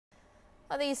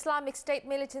The Islamic State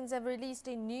militants have released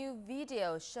a new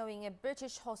video showing a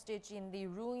British hostage in the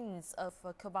ruins of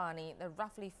Kobane. The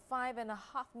roughly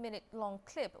 5.5-minute long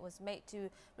clip was made to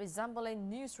resemble a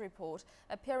news report.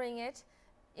 Appearing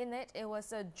in it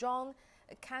was John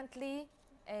Cantlie,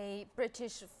 a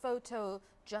British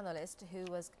photojournalist who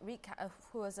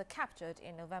was captured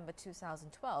in November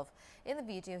 2012. In the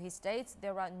video, he states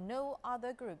there are no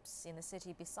other groups in the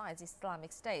city besides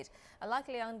Islamic State.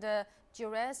 Likely under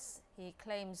duress, he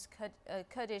claims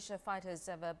Kurdish fighters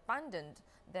have abandoned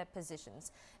their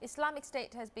positions. Islamic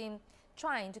State has been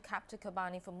trying to capture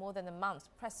Kobane for more than a month,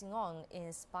 pressing on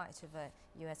in spite of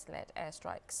US-led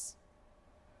airstrikes.